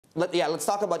Let's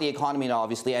talk about the economy now,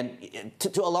 obviously. And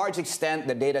to a large extent,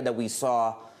 the data that we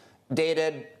saw,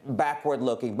 dated,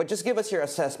 backward-looking. But just give us your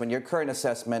assessment, your current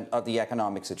assessment of the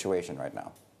economic situation right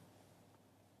now.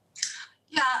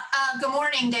 Yeah, good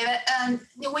morning, David.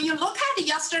 When you look at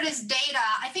yesterday's data,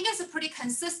 I think it's pretty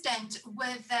consistent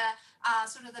with the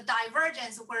sort of the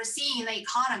divergence we're seeing in the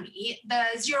economy. The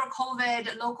zero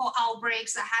COVID local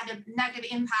outbreaks had a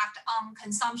negative impact on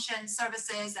consumption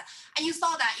services, and you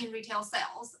saw that in retail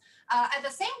sales. At the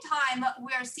same time,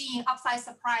 we are seeing upside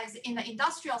surprise in the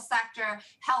industrial sector,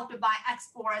 helped by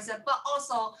exports, but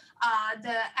also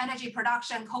the energy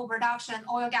production, coal production,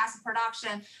 oil gas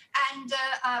production, and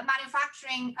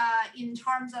manufacturing in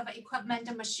terms of equipment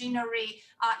and machinery,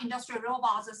 industrial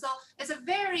robots. So it's a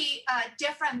very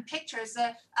different pictures.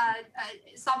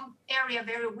 Some area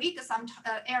very weak, some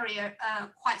area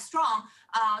quite strong.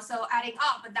 So adding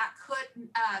up, that could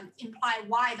imply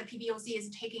why the PBOC is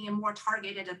taking a more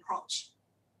targeted approach.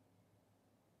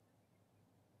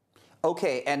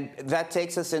 Okay, and that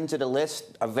takes us into the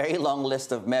list, a very long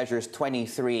list of measures,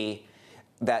 23,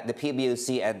 that the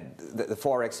PBOC and the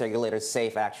Forex regulator,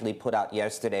 SAFE, actually put out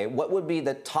yesterday. What would be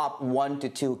the top 1 to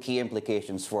 2 key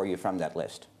implications for you from that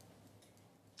list?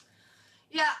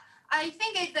 Yeah. I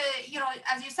think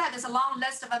as you said, there's a long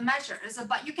list of measures,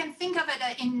 but you can think of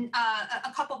it in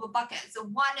a couple of buckets.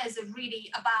 One is really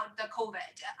about the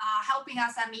COVID, helping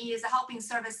SMEs, helping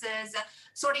services,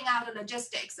 sorting out the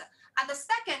logistics. And the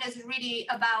second is really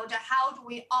about how do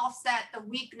we offset the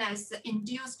weakness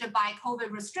induced by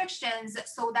COVID restrictions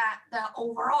so that the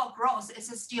overall growth is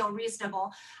still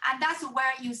reasonable. And that's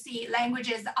where you see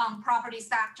languages on property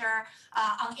sector,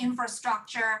 on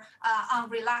infrastructure, on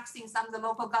relaxing some of the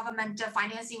local government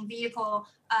financing vehicle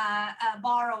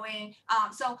borrowing.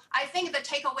 So I think the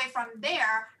takeaway from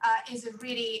there is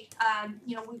really,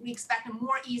 we expect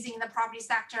more easing in the property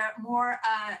sector, more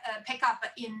pickup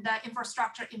in the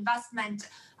infrastructure investment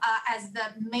as the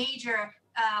major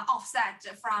offset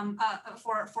from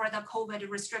for the COVID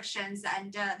restrictions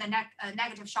and the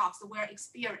negative shocks that we're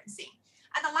experiencing.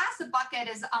 And the last bucket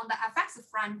is on the FX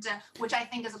front, which I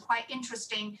think is quite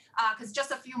interesting because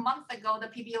just a few months ago, the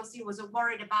PBOC was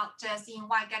worried about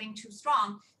CNY getting too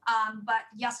strong. But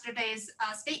yesterday's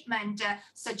statement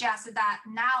suggests that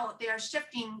now they're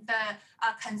shifting the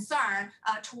concern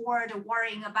toward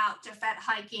worrying about the Fed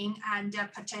hiking and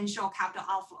potential capital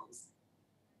outflows.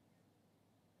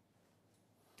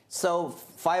 So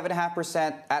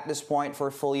 5.5% at this point for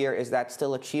a full year, is that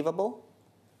still achievable?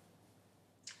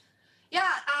 Yeah,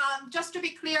 just to be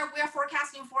clear, we are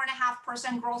forecasting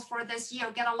 4.5% growth for this year.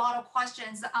 Get a lot of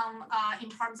questions in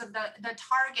terms of the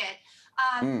target.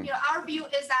 Our view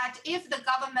is that if the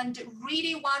government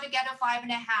really want to get a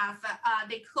 5.5,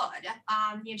 they could.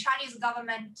 Chinese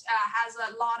government has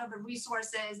a lot of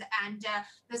resources, and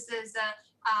this is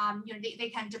they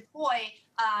can deploy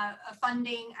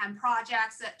funding and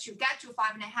projects to get to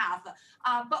 5.5.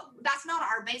 But that's not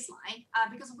our baseline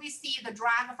because we see the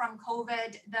drag from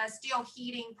COVID, the still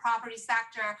heating property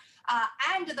sector,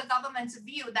 and the government's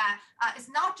view that it's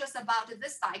not just about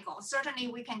this cycle. Certainly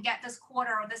we can get this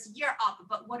quarter or this year up,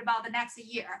 but what about the next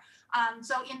year?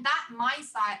 So in that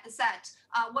mindset,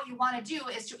 what you want to do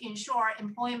is to ensure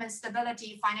employment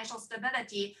stability, financial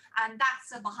stability, and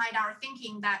that's behind our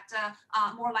thinking that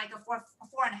more like a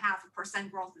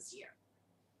 4.5% growth this year.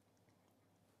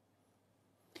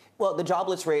 Well, the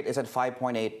jobless rate is at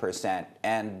 5.8%,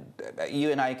 and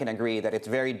you and I can agree that it's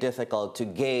very difficult to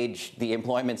gauge the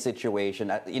employment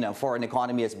situation, for an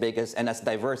economy as big as and as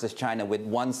diverse as China with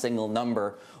one single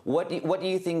number. What do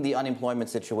you think the unemployment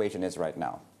situation is right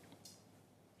now?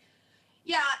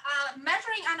 Yeah,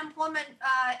 measuring unemployment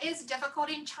is difficult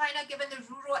in China given the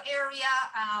rural area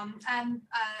and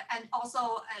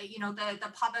also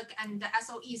the public and the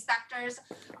SOE sectors.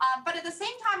 But at the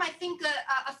same time, I think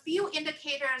a few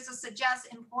indicators suggest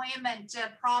employment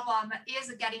problem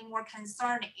is getting more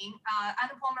concerning.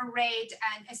 Unemployment rate,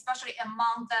 and especially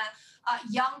among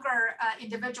the younger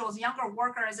individuals, younger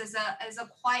workers, is a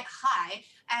quite high.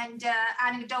 And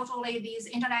anecdotally, these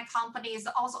internet companies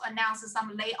also announced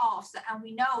some layoffs, and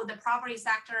we know the property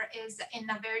sector is in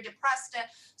a very depressed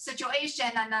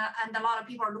situation, and a lot of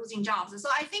people are losing jobs. So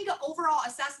I think the overall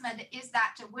assessment is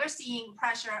that we're seeing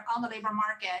pressure on the labor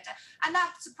market, and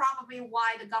that's probably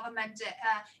why the government,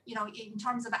 in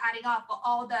terms of adding up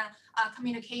all the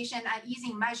communication and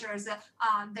easing measures,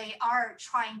 they are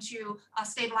trying to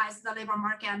stabilize the labor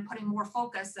market and putting more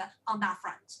focus on that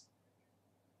front.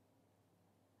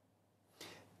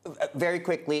 Very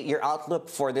quickly, your outlook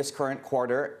for this current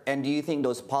quarter, and do you think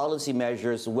those policy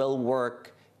measures will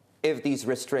work if these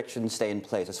restrictions stay in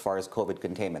place as far as COVID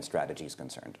containment strategy is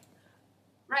concerned?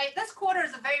 right? This quarter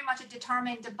is very much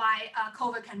determined by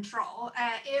COVID control.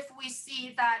 If we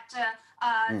see that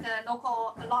the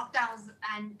local lockdowns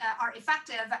are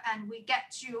effective and we get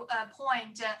to a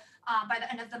point by the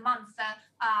end of the month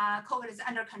COVID is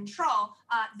under control,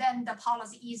 then the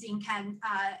policy easing can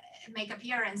make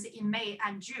appearance in May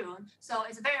and June. So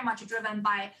it's very much driven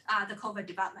by the COVID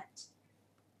development.